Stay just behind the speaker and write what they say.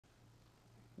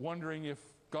wondering if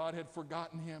God had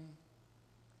forgotten him.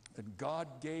 And God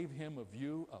gave him a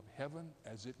view of heaven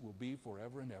as it will be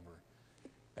forever and ever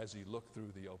as he looked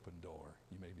through the open door.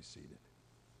 You may be seated.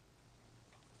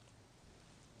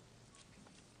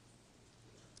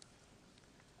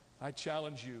 I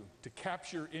challenge you to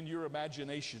capture in your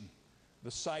imagination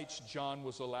the sights John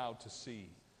was allowed to see.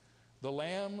 The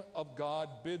Lamb of God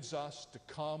bids us to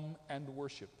come and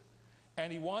worship.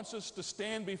 And he wants us to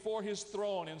stand before his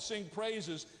throne and sing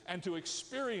praises and to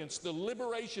experience the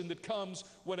liberation that comes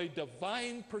when a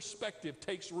divine perspective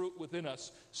takes root within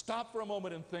us. Stop for a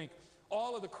moment and think.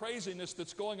 All of the craziness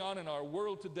that's going on in our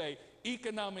world today,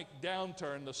 economic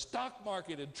downturn, the stock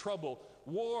market in trouble,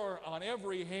 war on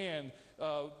every hand,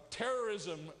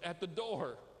 terrorism at the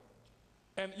door.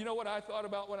 And you know what I thought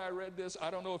about when I read this? I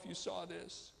don't know if you saw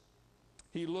this.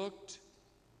 He looked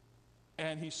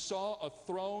and he saw a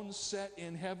throne set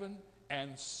in heaven,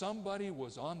 and somebody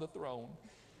was on the throne.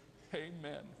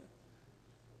 Amen.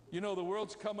 You know, the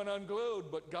world's coming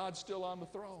unglued, but God's still on the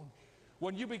throne.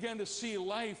 When you begin to see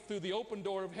life through the open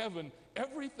door of heaven,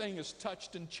 everything is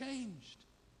touched and changed.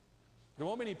 There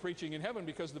won't be any preaching in heaven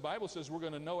because the Bible says we're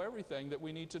going to know everything that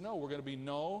we need to know. We're going to be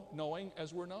knowing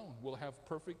as we're known. We'll have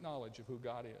perfect knowledge of who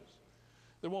God is.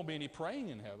 There won't be any praying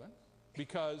in heaven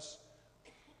because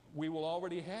we will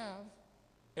already have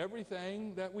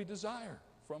everything that we desire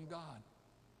from God.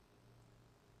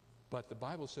 But the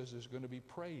Bible says there's going to be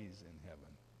praise in heaven,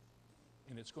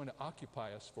 and it's going to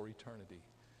occupy us for eternity.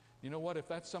 You know what? If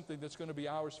that's something that's going to be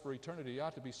ours for eternity, it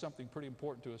ought to be something pretty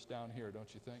important to us down here,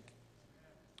 don't you think?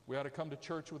 We ought to come to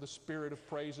church with a spirit of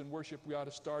praise and worship. We ought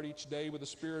to start each day with a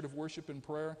spirit of worship and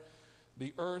prayer.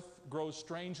 The earth grows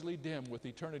strangely dim with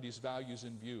eternity's values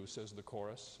in view, says the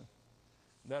chorus.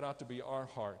 That ought to be our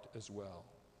heart as well.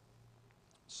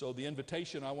 So the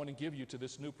invitation I want to give you to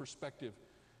this new perspective,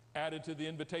 added to the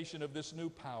invitation of this new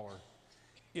power,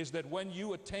 is that when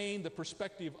you attain the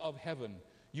perspective of heaven,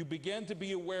 you begin to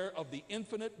be aware of the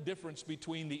infinite difference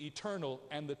between the eternal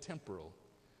and the temporal.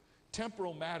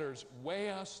 Temporal matters weigh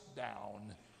us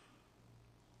down,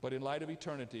 but in light of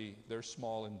eternity, they're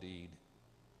small indeed.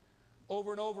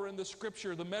 Over and over in the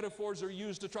scripture, the metaphors are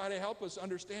used to try to help us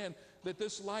understand that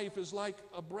this life is like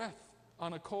a breath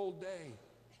on a cold day.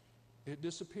 It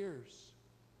disappears.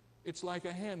 It's like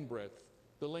a handbreadth,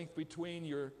 the length between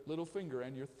your little finger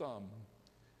and your thumb.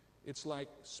 It's like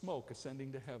smoke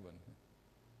ascending to heaven.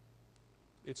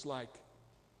 It's like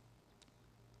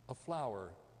a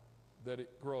flower that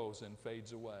it grows and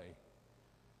fades away.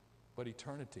 But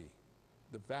eternity,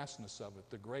 the vastness of it,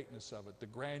 the greatness of it, the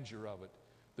grandeur of it,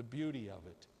 the beauty of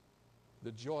it,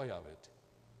 the joy of it,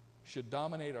 should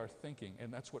dominate our thinking,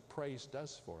 and that's what praise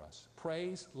does for us.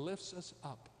 Praise lifts us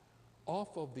up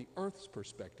off of the earth's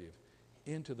perspective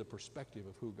into the perspective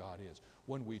of who God is.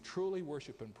 When we truly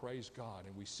worship and praise God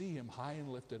and we see him high and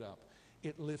lifted up,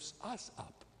 it lifts us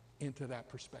up into that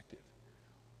perspective.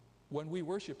 When we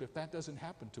worship, if that doesn't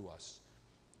happen to us,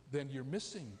 then you're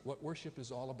missing what worship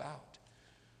is all about.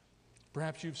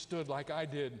 Perhaps you've stood like I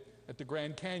did at the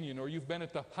Grand Canyon, or you've been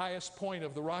at the highest point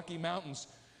of the Rocky Mountains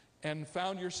and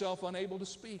found yourself unable to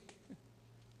speak.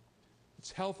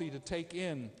 It's healthy to take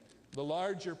in the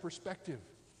larger perspective.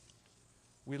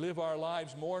 We live our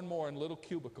lives more and more in little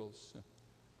cubicles.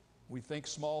 We think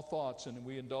small thoughts and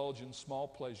we indulge in small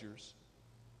pleasures.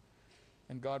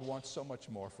 And God wants so much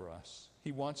more for us.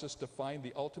 He wants us to find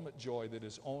the ultimate joy that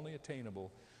is only attainable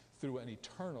through an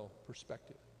eternal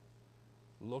perspective,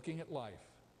 looking at life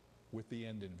with the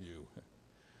end in view.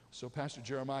 So, Pastor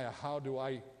Jerimiah, how do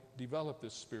I develop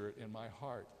this spirit in my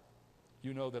heart?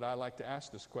 You know that I like to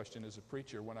ask this question as a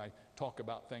preacher when I talk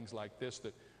about things like this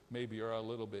that maybe are a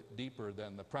little bit deeper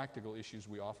than the practical issues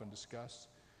we often discuss.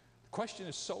 The question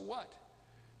is, so what?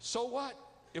 So what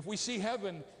if we see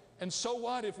heaven? And so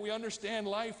what if we understand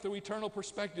life through eternal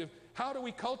perspective? How do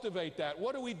we cultivate that?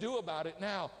 What do we do about it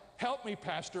now? Help me,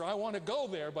 Pastor. I want to go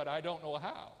there, but I don't know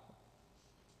how.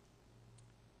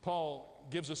 Paul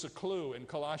gives us a clue in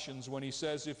Colossians when he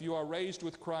says, if you are raised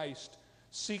with Christ,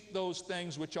 seek those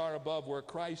things which are above, where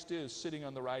Christ is sitting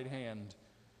on the right hand.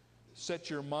 Set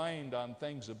your mind on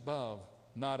things above,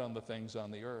 not on the things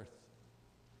on the earth.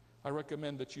 I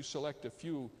recommend that you select a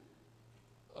few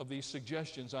of these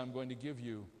suggestions I'm going to give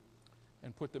you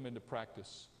and put them into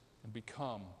practice and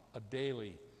become a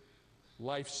daily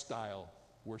lifestyle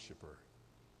worshiper.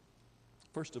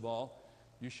 First of all,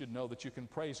 you should know that you can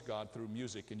praise God through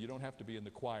music, and you don't have to be in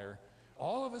the choir.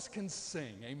 All of us can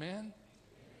sing, amen?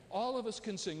 All of us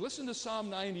can sing. Listen to Psalm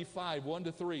 95,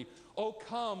 1-3. Oh,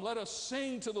 come, let us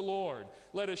sing to the Lord.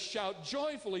 Let us shout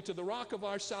joyfully to the rock of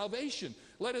our salvation.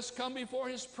 Let us come before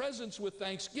his presence with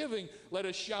thanksgiving. Let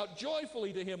us shout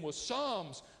joyfully to him with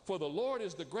psalms. For the Lord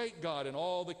is the great God and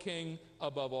all the King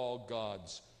above all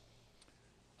gods.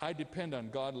 I depend on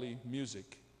godly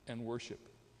music and worship,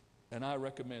 and I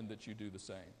recommend that you do the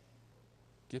same.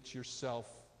 Get yourself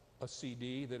a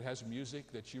CD that has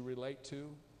music that you relate to,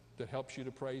 that helps you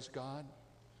to praise God,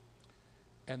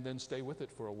 and then stay with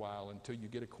it for a while until you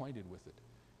get acquainted with it.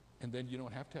 And then you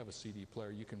don't have to have a CD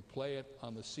player. You can play it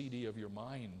on the CD of your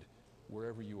mind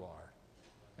wherever you are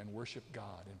and worship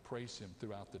God and praise him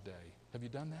throughout the day. Have you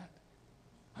done that?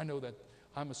 I know that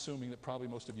I'm assuming that probably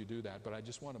most of you do that, but I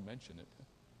just want to mention it.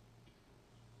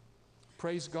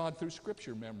 Praise God through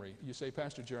Scripture memory. You say,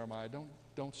 Pastor Jeremiah,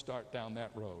 don't start down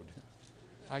that road.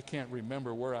 I can't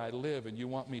remember where I live, and you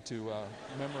want me to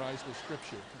memorize the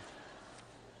Scripture.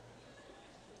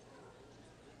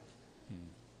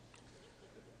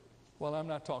 Well, I'm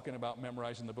not talking about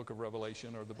memorizing the book of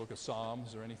Revelation or the book of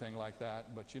Psalms or anything like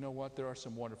that, but you know what? There are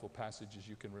some wonderful passages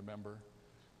you can remember.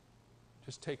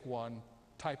 Just take one,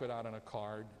 type it out on a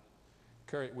card,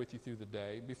 carry it with you through the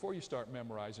day. Before you start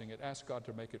memorizing it, ask God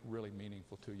to make it really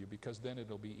meaningful to you, because then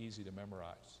it'll be easy to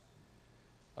memorize.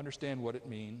 Understand what it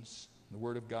means. The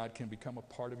Word of God can become a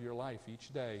part of your life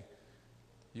each day.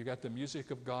 You got the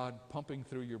music of God pumping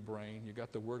through your brain. You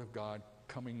got the Word of God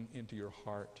coming into your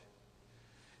heart.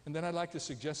 And then I'd like to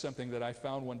suggest something that I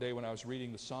found one day when I was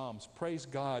reading the Psalms. Praise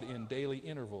God in daily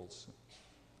intervals.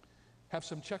 Have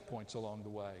some checkpoints along the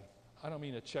way. I don't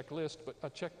mean a checklist, but a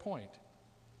checkpoint.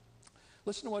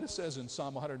 Listen to what it says in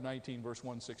Psalm 119, verse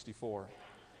 164.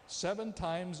 7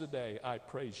 times a day I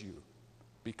praise you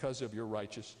because of your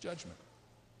righteous judgment.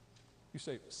 You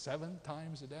say, 7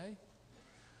 times a day?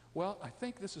 Well, I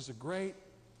think this is a great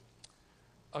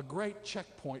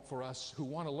checkpoint for us who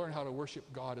want to learn how to worship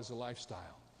God as a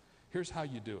lifestyle. Here's how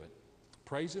you do it.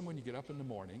 Praise him when you get up in the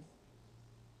morning.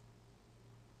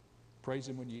 Praise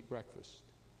him when you eat breakfast.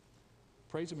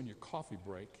 Praise him in your coffee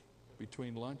break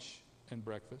between lunch and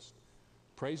breakfast.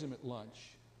 Praise him at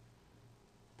lunch.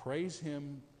 Praise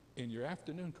him in your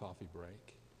afternoon coffee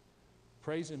break.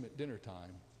 Praise him at dinner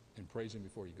time, and praise him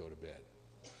before you go to bed.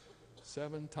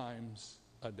 7 times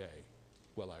a day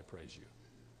will I praise you.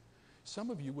 Some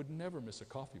of you would never miss a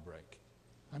coffee break.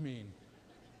 I mean,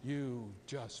 you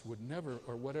just would never,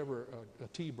 or whatever, a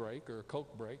tea break or a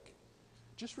Coke break.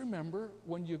 Just remember,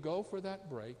 when you go for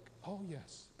that break, oh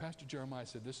yes, Pastor Jeremiah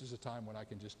said this is a time when I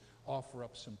can just offer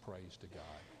up some praise to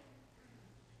God.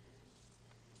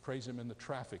 Praise him in the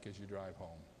traffic as you drive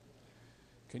home.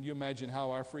 Can you imagine how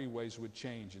our freeways would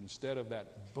change? Instead of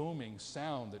that booming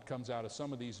sound that comes out of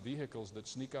some of these vehicles that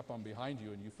sneak up on behind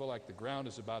you and you feel like the ground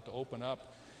is about to open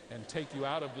up and take you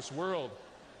out of this world,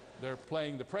 they're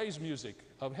playing the praise music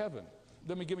of heaven.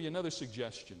 Let me give you another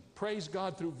suggestion. Praise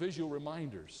God through visual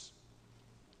reminders.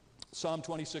 Psalm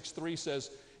 26:3 says,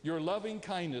 your loving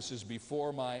kindness is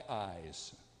before my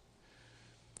eyes.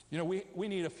 You know, we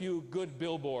need a few good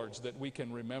billboards that we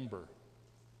can remember.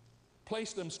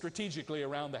 Place them strategically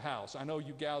around the house. I know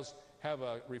you gals have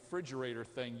a refrigerator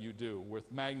thing you do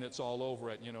with magnets all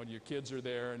over it, you know, and your kids are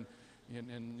there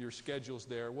and your schedule's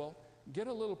there. Well, get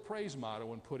a little praise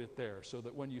motto and put it there so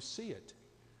that when you see it,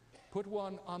 put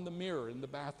one on the mirror in the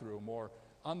bathroom or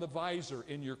on the visor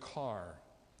in your car.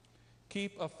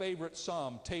 Keep a favorite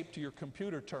psalm taped to your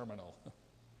computer terminal.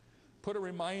 Put a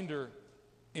reminder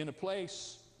in a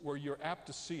place where you're apt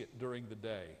to see it during the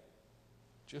day,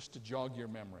 just to jog your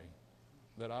memory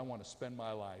that I want to spend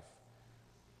my life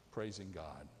praising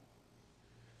God.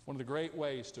 One of the great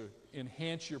ways to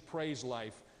enhance your praise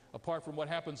life, apart from what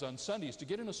happens on Sunday, is to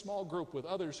get in a small group with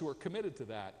others who are committed to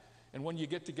that. And when you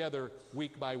get together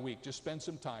week by week, just spend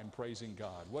some time praising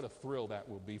God. What a thrill that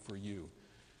will be for you.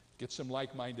 Get some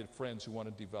like-minded friends who want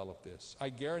to develop this. I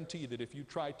guarantee that if you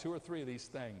try 2 or 3 of these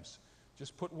things,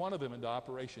 just put one of them into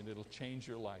operation, it'll change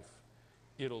your life.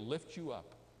 It'll lift you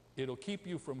up. It'll keep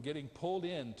you from getting pulled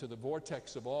into the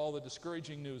vortex of all the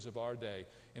discouraging news of our day,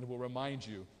 and it will remind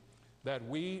you that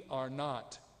we are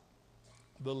not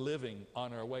the living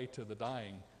on our way to the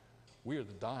dying. We are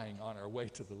the dying on our way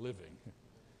to the living,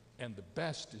 and the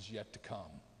best is yet to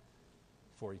come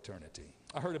for eternity.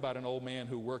 I heard about an old man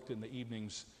who worked in the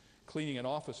evenings cleaning an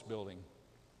office building.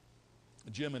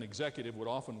 Jim, an executive, would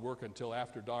often work until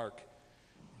after dark.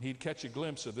 He'd catch a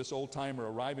glimpse of this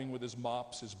old-timer arriving with his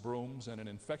mops, his brooms, and an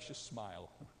infectious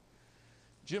smile.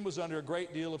 Jim was under a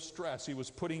great deal of stress. He was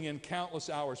putting in countless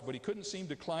hours, but he couldn't seem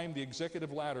to climb the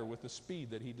executive ladder with the speed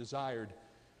that he desired.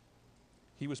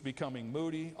 He was becoming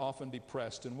moody, often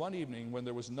depressed, and one evening when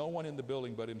there was no one in the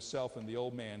building but himself and the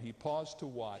old man, he paused to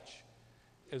watch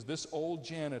as this old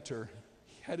janitor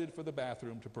headed for the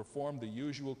bathroom to perform the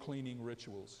usual cleaning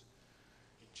rituals.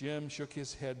 Jim shook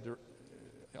his head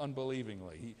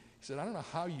unbelievingly. He said, I don't know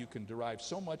how you can derive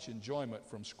so much enjoyment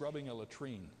from scrubbing a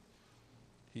latrine.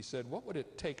 He said, what would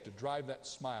it take to drive that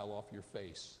smile off your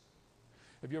face?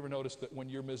 Have you ever noticed that when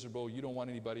you're miserable, you don't want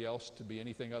anybody else to be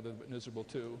anything other than miserable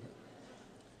too?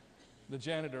 The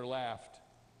janitor laughed.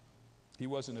 He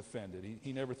wasn't offended.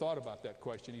 He never thought about that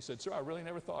question. He said, sir, I really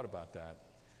never thought about that.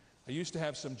 I used to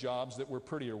have some jobs that were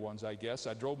prettier ones, I guess.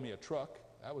 I drove me a truck.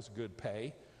 That was good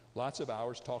pay. Lots of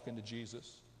hours talking to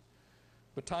Jesus.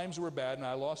 But times were bad, and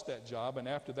I lost that job, and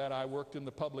after that I worked in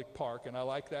the public park, and I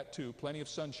liked that too. Plenty of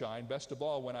sunshine. Best of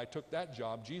all, when I took that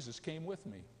job, Jesus came with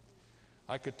me.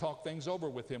 I could talk things over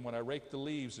with him when I raked the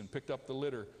leaves and picked up the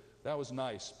litter. That was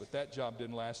nice, but that job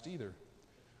didn't last either.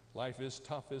 Life is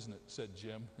tough, isn't it? Said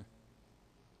Jim.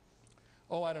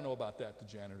 Oh, I don't know about that, the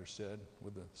janitor said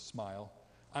with a smile.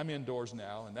 I'm indoors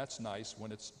now, and that's nice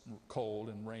when it's cold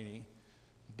and rainy,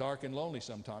 dark and lonely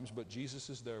sometimes, but Jesus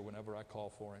is there whenever I call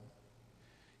for him.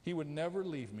 He would never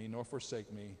leave me nor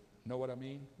forsake me. Know what I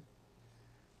mean?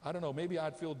 I don't know, maybe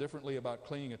I'd feel differently about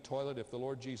cleaning a toilet if the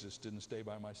Lord Jesus didn't stay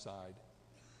by my side.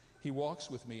 He walks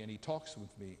with me and he talks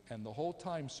with me, and the whole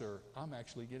time, sir, I'm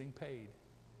actually getting paid.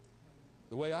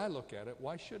 The way I look at it,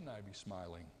 why shouldn't I be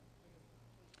smiling?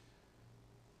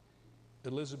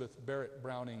 Elizabeth Barrett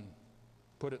Browning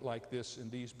put it like this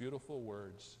in these beautiful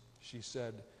words. She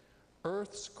said,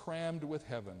 earth's crammed with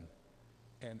heaven,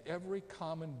 and every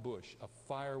common bush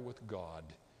afire with God.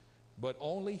 But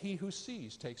only he who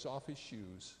sees takes off his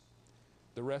shoes.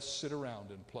 The rest sit around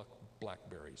and pluck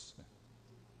blackberries.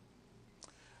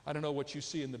 I don't know what you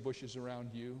see in the bushes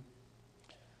around you.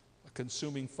 A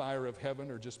consuming fire of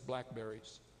heaven or just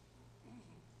blackberries.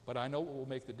 But I know what will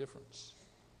make the difference.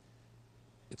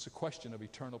 It's a question of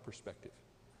eternal perspective.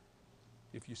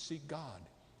 If you seek God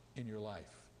in your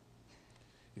life,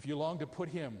 if you long to put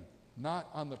him not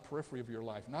on the periphery of your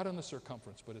life, not on the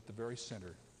circumference, but at the very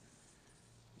center.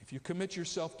 If you commit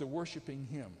yourself to worshiping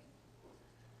him,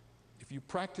 if you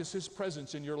practice his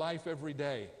presence in your life every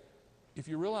day, if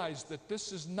you realize that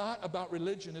this is not about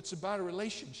religion, it's about a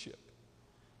relationship,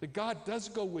 that God does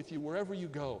go with you wherever you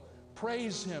go.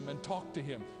 Praise him and talk to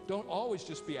him. Don't always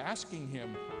just be asking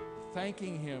him.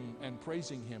 Thanking him and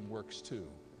praising him works too.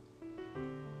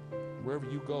 Wherever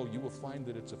you go, you will find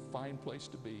that it's a fine place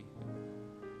to be.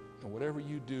 And whatever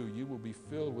you do, you will be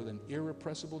filled with an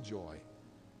irrepressible joy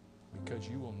because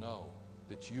you will know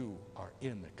that you are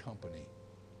in the company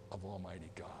of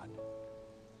Almighty God.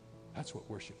 That's what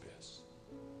worship is.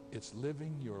 It's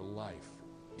living your life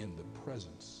in the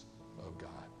presence of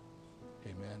God.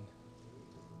 Amen.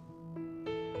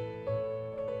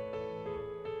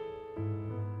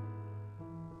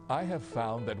 I have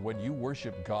found that when you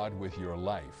worship God with your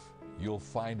life, you'll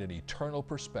find an eternal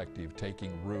perspective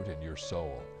taking root in your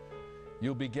soul.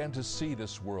 You'll begin to see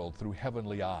this world through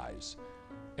heavenly eyes,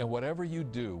 and whatever you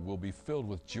do will be filled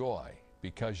with joy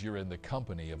because you're in the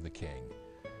company of the King.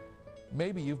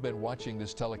 Maybe you've been watching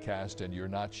this telecast and you're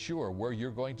not sure where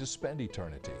you're going to spend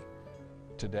eternity.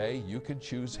 Today, you can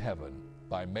choose heaven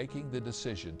by making the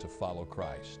decision to follow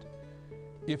Christ.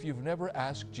 If you've never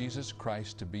asked Jesus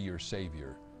Christ to be your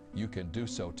Savior, you can do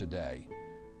so today.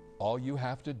 All you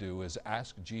have to do is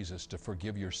ask Jesus to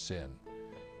forgive your sin.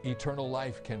 Eternal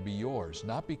life can be yours,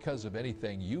 not because of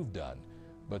anything you've done,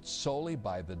 but solely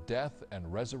by the death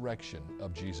and resurrection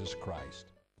of Jesus Christ.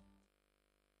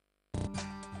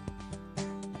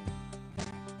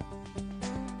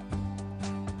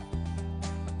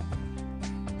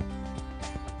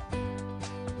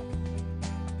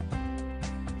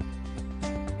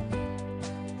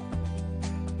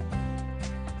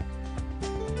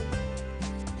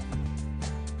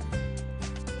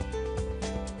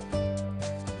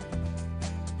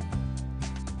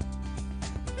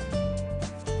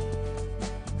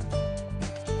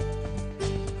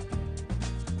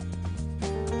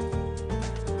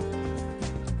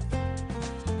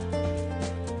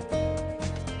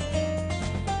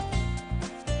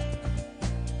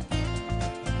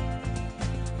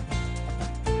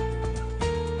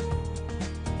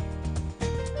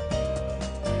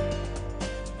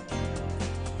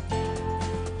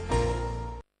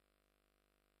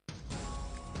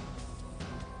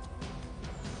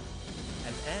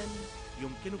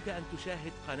 يمكنك أن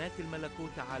تشاهد قناة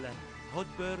الملكوت على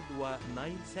هوتبيرد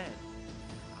ونايل سات.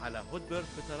 على هوتبيرد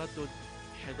بتردد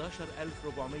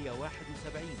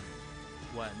 11471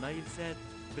 ونايل سات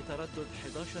بتردد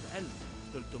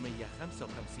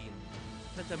 11355.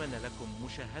 نتمنى لكم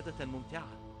مشاهدة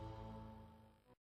ممتعة.